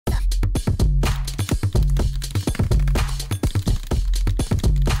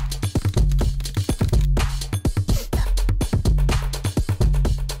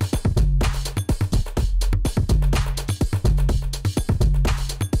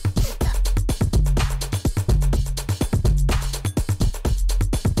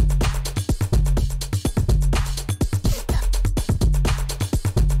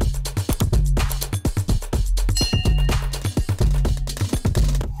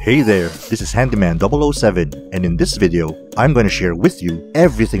Hey there, this is HanDIYman 007, and in this video, I'm going to share with you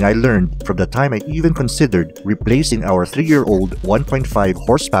everything I learned from the time I even considered replacing our 3-year-old 1.5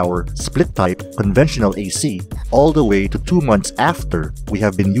 horsepower split-type conventional AC all the way to 2 months after we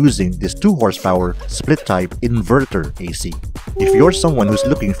have been using this 2 horsepower split-type inverter AC. If you're someone who's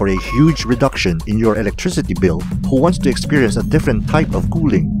looking for a huge reduction in your electricity bill, who wants to experience a different type of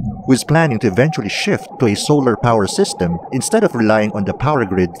cooling, who is planning to eventually shift to a solar power system instead of relying on the power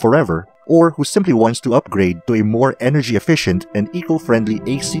grid forever, or who simply wants to upgrade to a more energy efficient and eco-friendly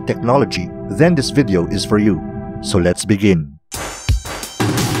AC technology, then this video is for you. So let's begin.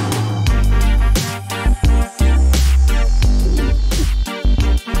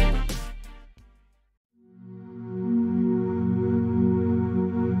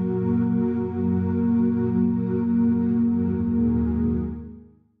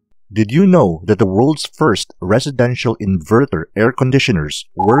 Did you know that the world's first residential inverter air conditioners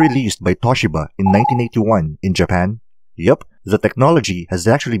were released by Toshiba in 1981 in Japan? Yup, the technology has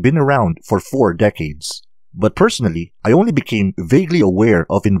actually been around for 4 decades. But personally, I only became vaguely aware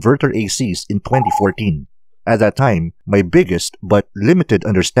of inverter ACs in 2014. At that time, my biggest but limited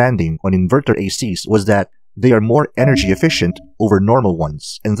understanding on inverter ACs was that they are more energy efficient over normal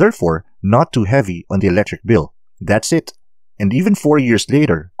ones, and therefore not too heavy on the electric bill. That's it. And even 4 years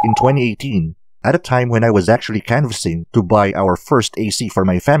later, in 2018, at a time when I was actually canvassing to buy our first AC for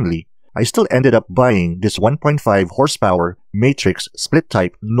my family, I still ended up buying this 1.5 horsepower matrix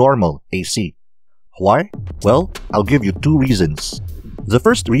split-type normal AC. Why? Well, I'll give you 2 reasons. The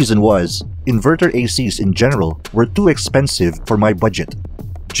first reason was, inverter ACs in general were too expensive for my budget.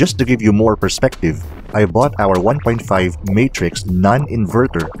 Just to give you more perspective, I bought our 1.5 matrix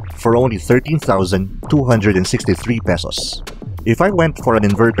non-inverter for only 13,263 pesos. If I went for an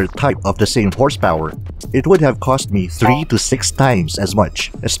inverter type of the same horsepower, it would have cost me 3 to 6 times as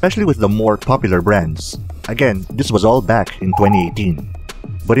much, especially with the more popular brands. Again, this was all back in 2018.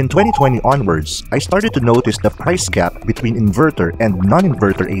 But in 2020 onwards, I started to notice the price gap between inverter and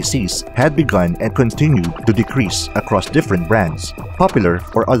non-inverter ACs had begun and continued to decrease across different brands, popular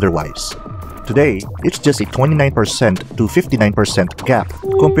or otherwise. Today, it's just a 29% to 59% gap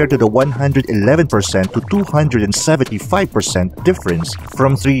compared to the 111% to 275% difference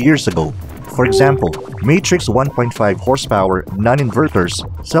from 3 years ago. For example, Matrix 1.5 horsepower non-inverters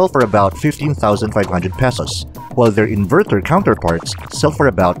sell for about 15,500 pesos, while their inverter counterparts sell for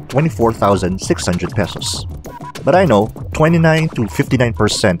about 24,600 pesos. But I know, 29 to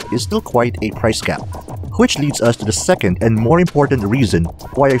 59% is still quite a price gap. Which leads us to the second and more important reason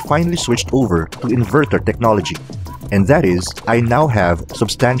why I finally switched over to inverter technology. And that is, I now have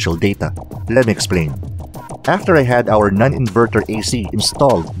substantial data. Let me explain. After I had our non-inverter AC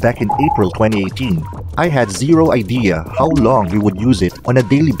installed back in April 2018, I had zero idea how long we would use it on a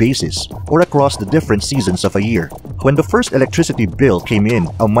daily basis or across the different seasons of a year. When the first electricity bill came in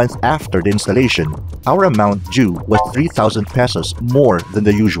a month after the installation, our amount due was 3,000 pesos more than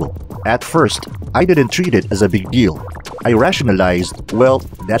the usual. At first, I didn't treat it as a big deal. I rationalized, well,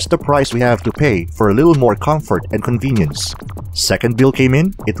 that's the price we have to pay for a little more comfort and convenience. Second bill came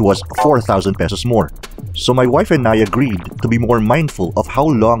in, it was 4,000 pesos more. So my wife and I agreed to be more mindful of how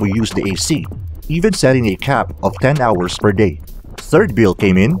long we use the AC, even setting a cap of 10 hours per day. Third bill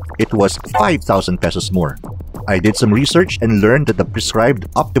came in, it was 5,000 pesos more. I did some research and learned that the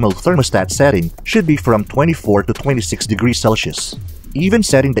prescribed optimal thermostat setting should be from 24 to 26 degrees Celsius, even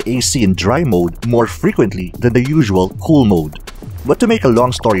setting the AC in dry mode more frequently than the usual cool mode. But to make a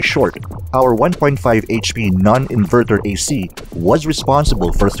long story short, our 1.5 HP non-inverter AC was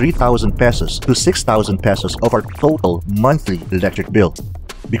responsible for 3,000 pesos to 6,000 pesos of our total monthly electric bill.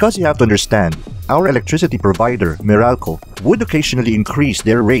 Because you have to understand, our electricity provider, Meralco, would occasionally increase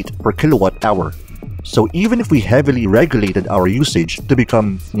their rate per kilowatt hour. So even if we heavily regulated our usage to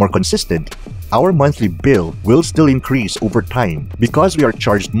become more consistent, our monthly bill will still increase over time because we are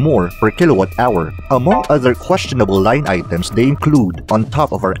charged more per kilowatt hour, among other questionable line items they include on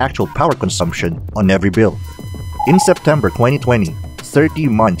top of our actual power consumption on every bill. In September 2020, 30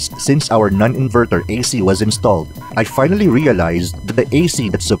 months since our non-inverter AC was installed, I finally realized that the AC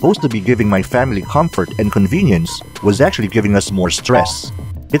that's supposed to be giving my family comfort and convenience was actually giving us more stress.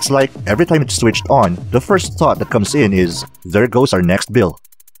 It's like every time it's switched on, the first thought that comes in is, there goes our next bill.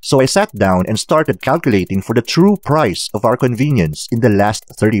 So I sat down and started calculating for the true price of our convenience in the last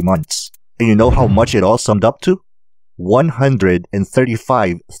 30 months. And you know how much it all summed up to?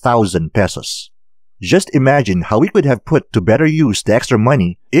 135,000 pesos. Just imagine how we could have put to better use the extra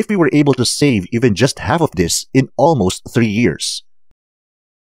money if we were able to save even just half of this in almost 3 years.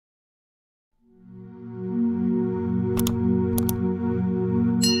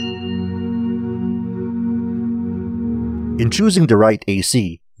 In choosing the right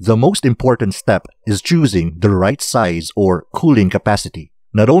AC, the most important step is choosing the right size or cooling capacity.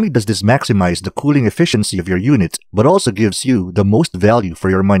 Not only does this maximize the cooling efficiency of your unit, but also gives you the most value for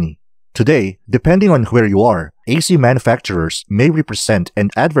your money. Today, depending on where you are, AC manufacturers may represent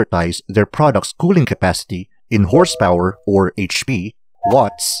and advertise their product's cooling capacity in horsepower or HP,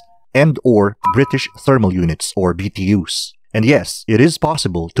 watts, and/or British thermal units or BTUs. And yes, it is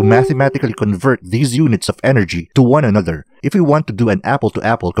possible to mathematically convert these units of energy to one another if we want to do an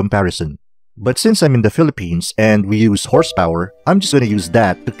apple-to-apple comparison. But since I'm in the Philippines and we use horsepower, I'm just going to use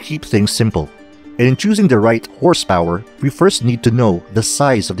that to keep things simple. And in choosing the right horsepower, we first need to know the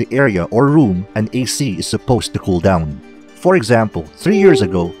size of the area or room an AC is supposed to cool down. For example, 3 years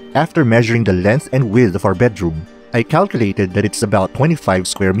ago, after measuring the length and width of our bedroom, I calculated that it's about 25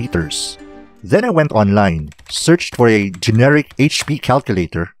 square meters. Then I went online, searched for a generic HP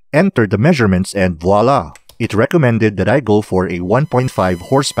calculator, entered the measurements, and voila! It recommended that I go for a 1.5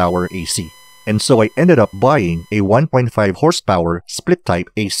 horsepower AC. And so I ended up buying a 1.5 horsepower split-type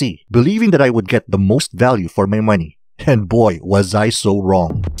AC, believing that I would get the most value for my money. And boy, was I so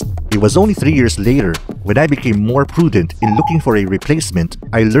wrong. It was only 3 years later, when I became more prudent in looking for a replacement,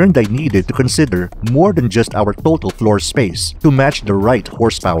 I learned I needed to consider more than just our total floor space to match the right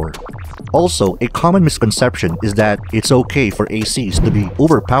horsepower. Also, a common misconception is that it's okay for ACs to be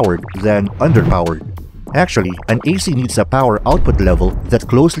overpowered than underpowered. Actually, an AC needs a power output level that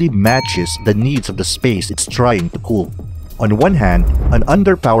closely matches the needs of the space it's trying to cool. On one hand, an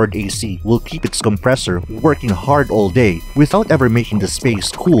underpowered AC will keep its compressor working hard all day without ever making the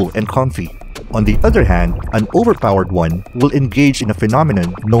space cool and comfy. On the other hand, an overpowered one will engage in a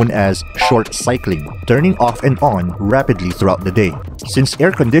phenomenon known as short cycling, turning off and on rapidly throughout the day. Since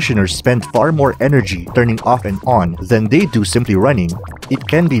air conditioners spend far more energy turning off and on than they do simply running, it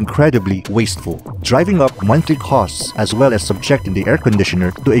can be incredibly wasteful, driving up monthly costs as well as subjecting the air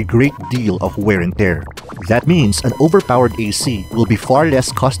conditioner to a great deal of wear and tear. That means an overpowered AC will be far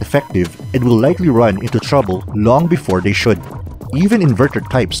less cost-effective and will likely run into trouble long before they should. Even inverter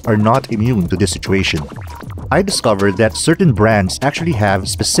types are not immune to this situation. I discovered that certain brands actually have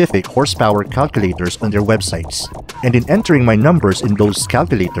specific horsepower calculators on their websites. And in entering my numbers in those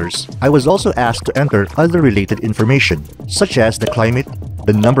calculators, I was also asked to enter other related information, such as the climate,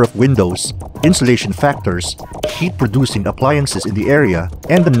 the number of windows, insulation factors, heat-producing appliances in the area,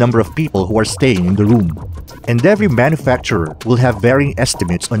 and the number of people who are staying in the room. And every manufacturer will have varying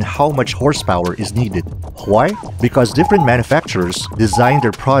estimates on how much horsepower is needed. Why? Because different manufacturers design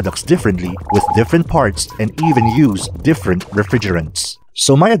their products differently with different parts and even use different refrigerants.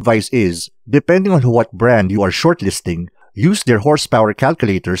 So my advice is, depending on what brand you are shortlisting, use their horsepower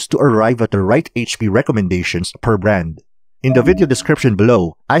calculators to arrive at the right HP recommendations per brand. In the video description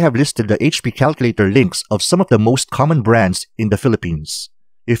below, I have listed the HP calculator links of some of the most common brands in the Philippines.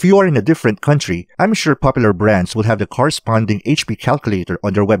 If you are in a different country, I'm sure popular brands will have the corresponding HP calculator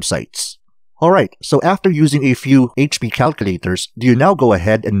on their websites. Alright, so after using a few HP calculators, do you now go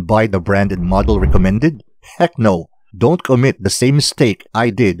ahead and buy the brand and model recommended? Heck no! Don't commit the same mistake I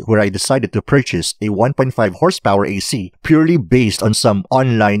did where I decided to purchase a 1.5 horsepower AC purely based on some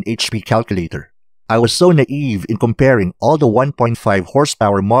online HP calculator. I was so naive in comparing all the 1.5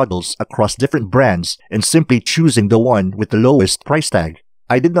 horsepower models across different brands and simply choosing the one with the lowest price tag.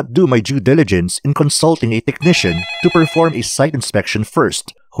 I did not do my due diligence in consulting a technician to perform a site inspection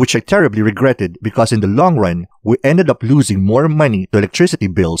first, which I terribly regretted because in the long run, we ended up losing more money to electricity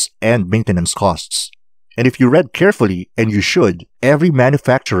bills and maintenance costs. And if you read carefully, and you should, every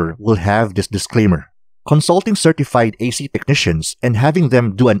manufacturer will have this disclaimer. Consulting certified AC technicians and having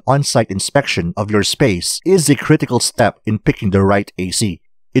them do an on-site inspection of your space is a critical step in picking the right AC.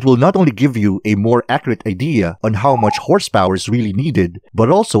 It will not only give you a more accurate idea on how much horsepower is really needed, but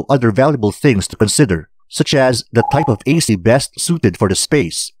also other valuable things to consider, such as the type of AC best suited for the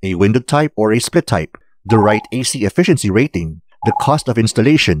space, a window type or a split type, the right AC efficiency rating, the cost of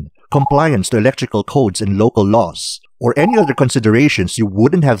installation, compliance to electrical codes and local laws, or any other considerations you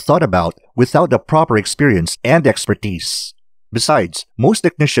wouldn't have thought about without the proper experience and expertise. Besides, most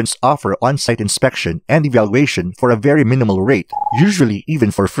technicians offer on-site inspection and evaluation for a very minimal rate, usually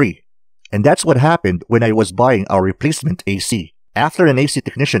even for free. And that's what happened when I was buying our replacement AC. After an AC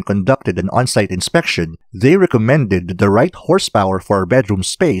technician conducted an on-site inspection, they recommended that the right horsepower for our bedroom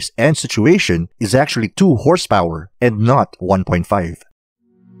space and situation is actually 2 horsepower and not 1.5.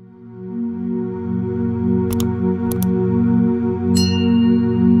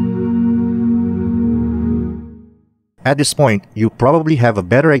 At this point, you probably have a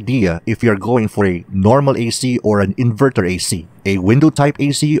better idea if you're going for a normal AC or an inverter AC, a window type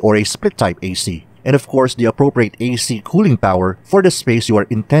AC or a split type AC. and of course the appropriate AC cooling power for the space you are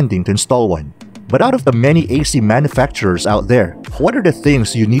intending to install one. But out of the many AC manufacturers out there, what are the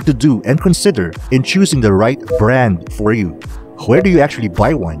things you need to do and consider in choosing the right brand for you? Where do you actually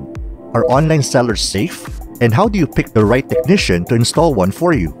buy one? Are online sellers safe? And how do you pick the right technician to install one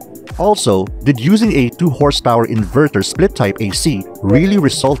for you? Also, did using a 2 horsepower inverter split type AC really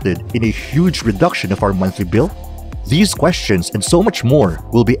resulted in a huge reduction of our monthly bill? These questions and so much more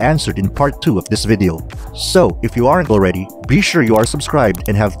will be answered in part 2 of this video. So, if you aren't already, be sure you are subscribed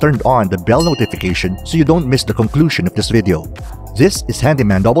and have turned on the bell notification so you don't miss the conclusion of this video. This is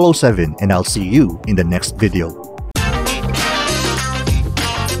HanDIYman 007 and I'll see you in the next video.